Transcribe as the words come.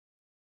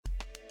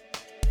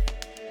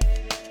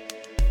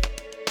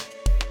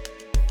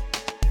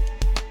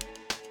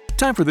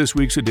Time for this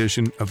week's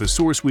edition of the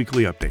Source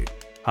Weekly Update.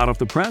 Hot off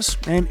the press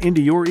and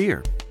into your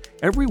ear.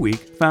 Every week,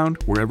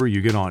 found wherever you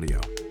get audio.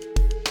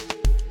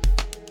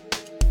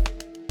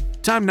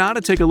 Time now to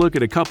take a look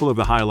at a couple of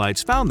the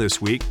highlights found this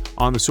week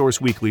on the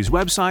Source Weekly's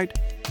website,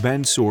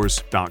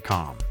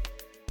 bensource.com.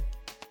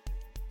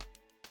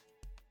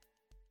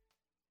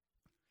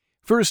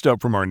 First up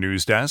from our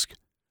news desk,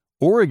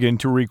 Oregon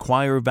to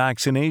require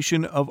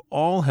vaccination of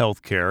all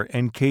healthcare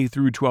and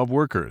K-12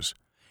 workers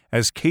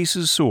as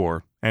cases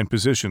soar and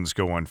positions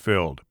go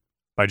unfilled,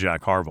 by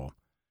Jack Harville.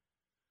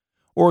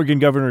 Oregon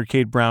Governor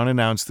Kate Brown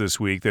announced this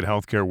week that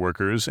healthcare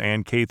workers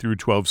and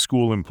K-12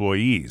 school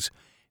employees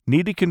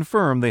need to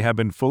confirm they have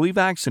been fully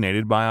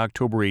vaccinated by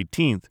October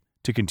 18th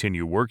to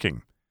continue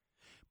working.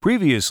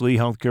 Previously,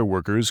 healthcare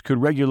workers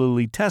could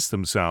regularly test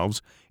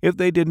themselves if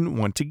they didn't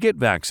want to get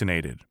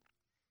vaccinated.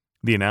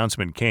 The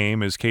announcement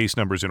came as case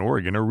numbers in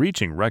Oregon are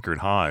reaching record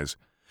highs,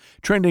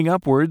 trending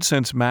upward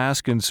since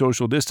mask and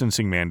social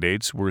distancing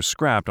mandates were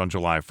scrapped on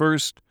July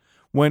 1st,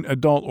 when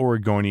adult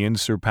Oregonians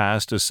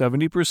surpassed a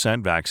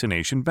 70%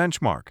 vaccination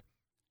benchmark.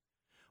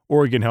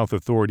 Oregon Health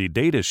Authority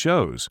data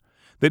shows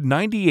that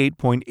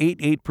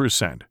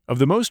 98.88% of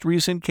the most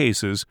recent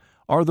cases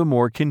are the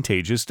more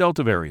contagious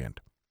Delta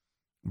variant.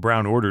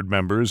 Brown ordered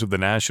members of the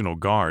National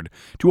Guard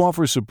to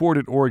offer support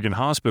at Oregon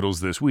hospitals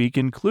this week,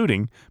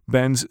 including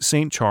Ben's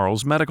St.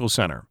 Charles Medical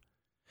Center.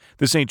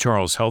 The St.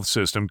 Charles Health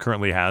System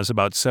currently has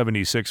about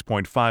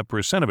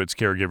 76.5% of its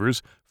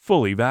caregivers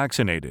fully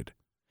vaccinated.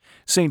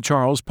 St.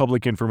 Charles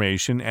Public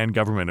Information and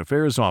Government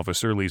Affairs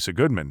Officer Lisa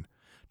Goodman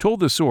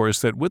told the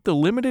source that with the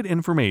limited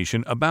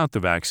information about the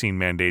vaccine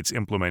mandate's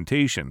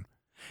implementation,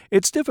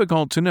 it's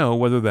difficult to know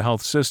whether the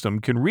health system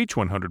can reach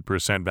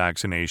 100%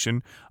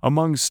 vaccination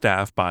among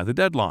staff by the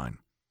deadline,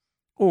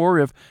 or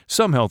if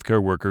some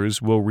healthcare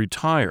workers will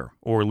retire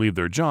or leave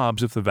their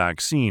jobs if the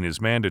vaccine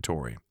is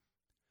mandatory.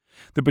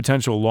 The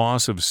potential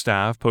loss of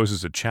staff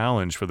poses a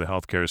challenge for the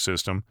healthcare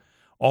system,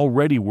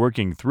 already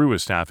working through a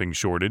staffing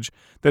shortage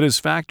that has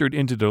factored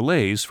into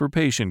delays for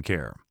patient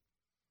care.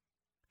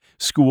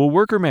 School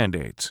worker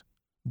mandates.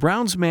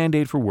 Brown's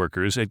mandate for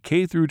workers at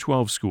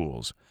K-12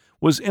 schools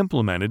was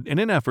implemented in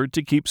an effort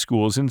to keep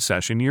schools in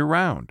session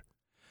year-round,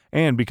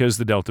 and because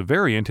the Delta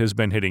variant has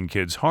been hitting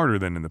kids harder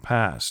than in the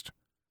past.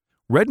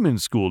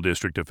 Redmond School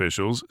District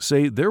officials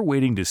say they're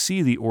waiting to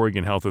see the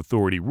Oregon Health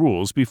Authority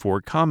rules before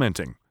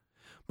commenting,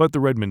 but the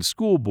Redmond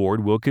School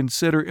Board will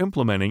consider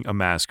implementing a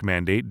mask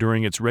mandate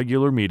during its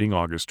regular meeting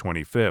August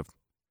 25th.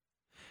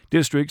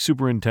 District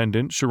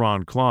Superintendent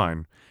Sharon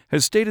Klein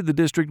has stated the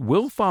district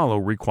will follow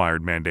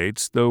required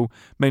mandates, though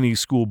many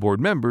school board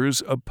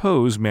members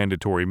oppose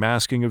mandatory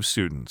masking of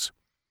students.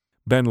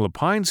 Ben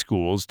Lapine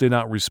Schools did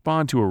not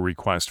respond to a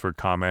request for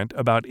comment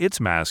about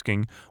its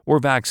masking or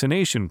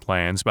vaccination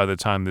plans by the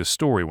time this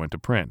story went to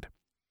print.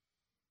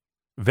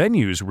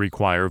 Venues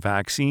require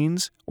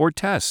vaccines or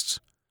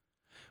tests.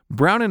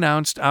 Brown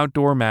announced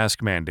outdoor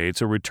mask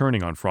mandates are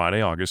returning on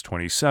Friday, August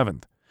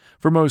 27th,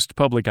 for most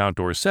public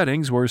outdoor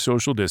settings where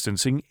social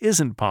distancing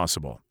isn't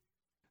possible.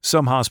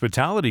 Some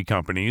hospitality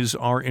companies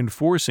are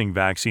enforcing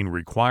vaccine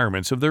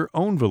requirements of their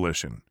own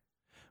volition.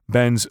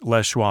 Ben's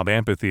Les Schwab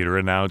Amphitheater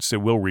announced it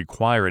will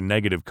require a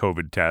negative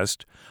COVID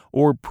test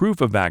or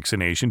proof of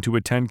vaccination to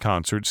attend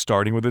concerts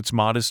starting with its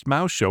Modest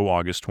Mouse show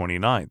August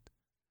 29th.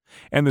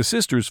 And the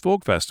Sisters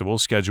Folk Festival,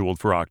 scheduled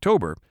for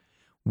October,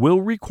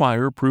 will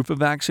require proof of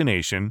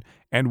vaccination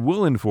and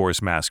will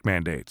enforce mask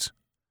mandates.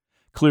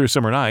 Clear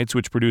Summer Nights,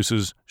 which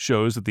produces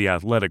shows at the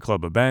Athletic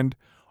Club of Bend,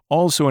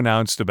 also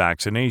announced a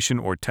vaccination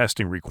or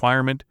testing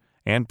requirement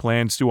and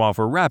plans to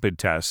offer rapid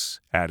tests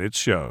at its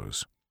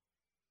shows.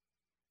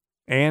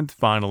 And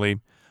finally,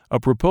 a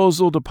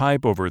proposal to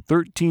pipe over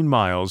 13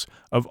 miles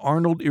of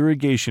Arnold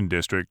Irrigation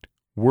District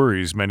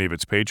worries many of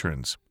its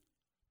patrons,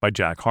 by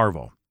Jack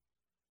Harville.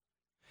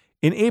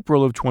 In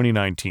April of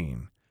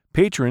 2019,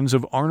 patrons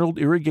of Arnold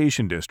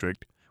Irrigation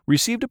District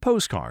received a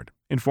postcard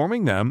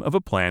informing them of a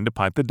plan to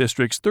pipe the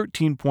district's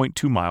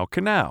 13.2-mile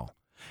canal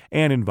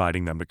and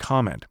inviting them to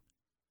comment.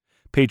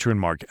 Patron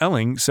Mark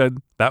Elling said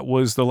that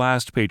was the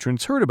last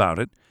patrons heard about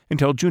it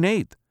until June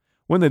 8th,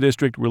 when the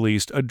district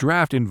released a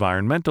draft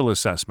environmental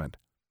assessment,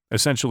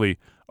 essentially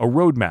a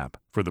roadmap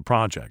for the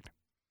project.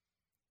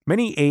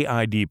 Many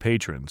AID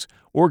patrons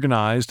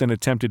organized and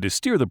attempted to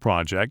steer the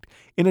project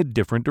in a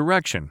different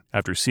direction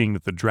after seeing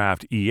that the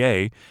draft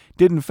EA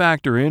didn't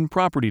factor in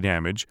property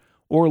damage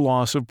or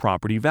loss of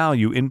property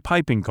value in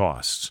piping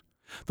costs,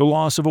 the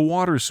loss of a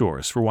water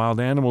source for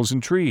wild animals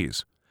and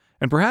trees,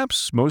 and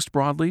perhaps most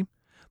broadly,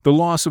 the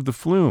loss of the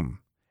flume,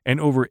 an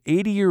over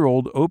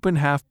 80-year-old open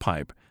half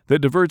pipe that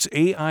diverts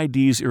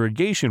AID's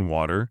irrigation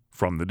water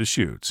from the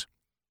Deschutes.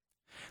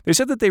 They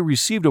said that they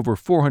received over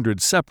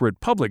 400 separate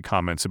public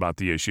comments about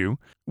the issue,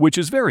 which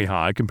is very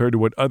high compared to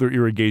what other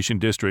irrigation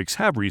districts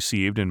have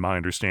received, in my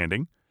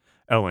understanding.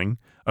 Elling,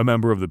 a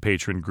member of the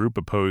patron group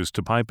opposed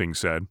to piping,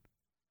 said,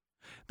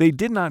 "They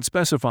did not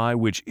specify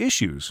which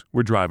issues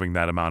were driving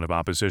that amount of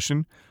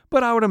opposition,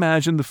 but I would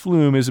imagine the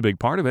flume is a big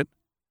part of it.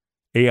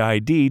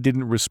 AID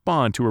didn't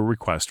respond to a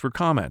request for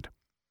comment."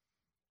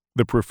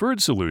 The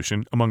preferred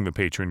solution among the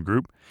patron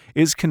group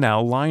is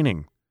canal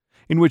lining,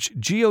 in which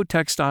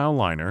geotextile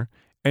liner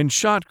and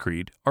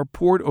shotcrete are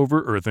poured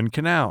over earthen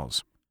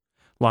canals.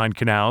 Lined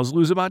canals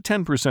lose about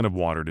 10% of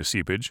water to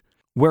seepage,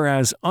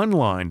 whereas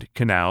unlined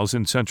canals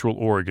in Central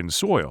Oregon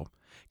soil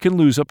can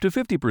lose up to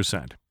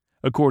 50%,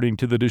 according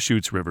to the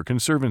Deschutes River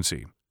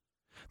Conservancy.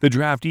 The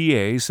draft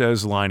EA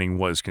says lining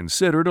was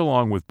considered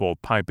along with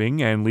both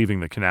piping and leaving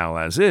the canal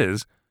as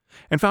is,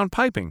 and found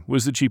piping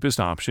was the cheapest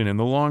option in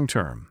the long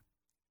term.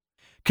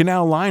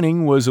 Canal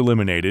lining was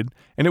eliminated,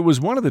 and it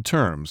was one of the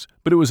terms,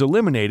 but it was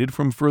eliminated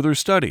from further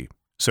study,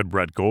 said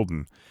Brett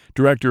Golden,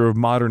 Director of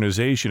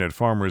Modernization at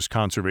Farmers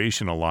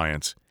Conservation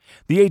Alliance,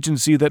 the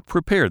agency that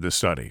prepared the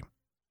study.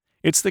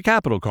 It's the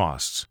capital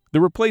costs,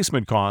 the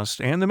replacement costs,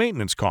 and the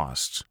maintenance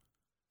costs.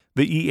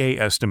 The EA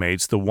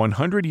estimates the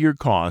 100-year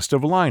cost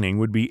of lining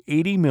would be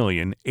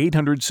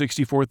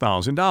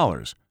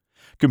 $80,864,000,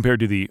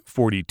 compared to the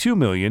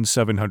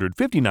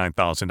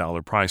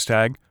 $42,759,000 price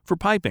tag for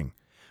piping,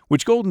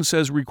 which Golden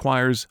says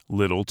requires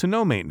little to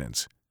no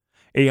maintenance.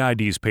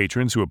 AID's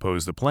patrons who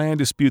oppose the plan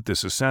dispute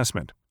this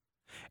assessment.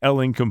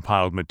 Elling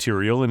compiled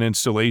material and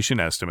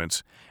installation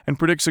estimates and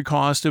predicts a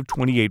cost of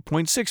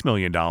 $28.6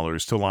 million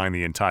to line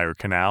the entire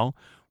canal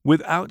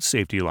without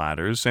safety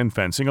ladders and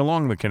fencing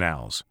along the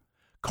canals,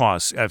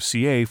 costs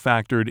FCA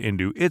factored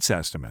into its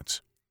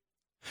estimates.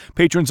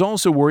 Patrons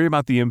also worry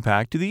about the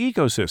impact to the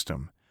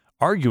ecosystem,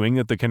 arguing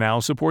that the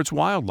canal supports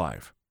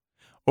wildlife.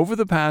 Over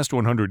the past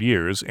 100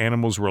 years,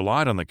 animals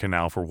relied on the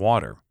canal for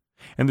water,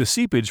 and the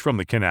seepage from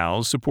the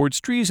canals supports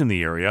trees in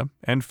the area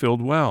and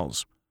filled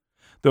wells.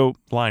 Though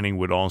lining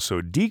would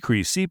also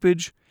decrease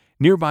seepage,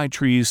 nearby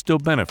trees still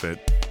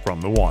benefit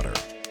from the water.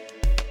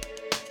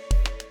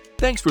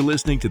 Thanks for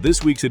listening to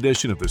this week's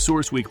edition of the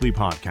Source Weekly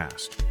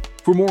podcast.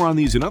 For more on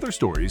these and other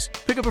stories,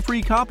 pick up a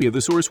free copy of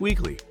the Source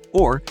Weekly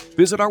or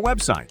visit our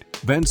website,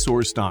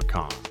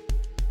 bensource.com.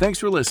 Thanks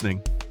for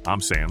listening.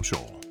 I'm Sam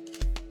Scholl.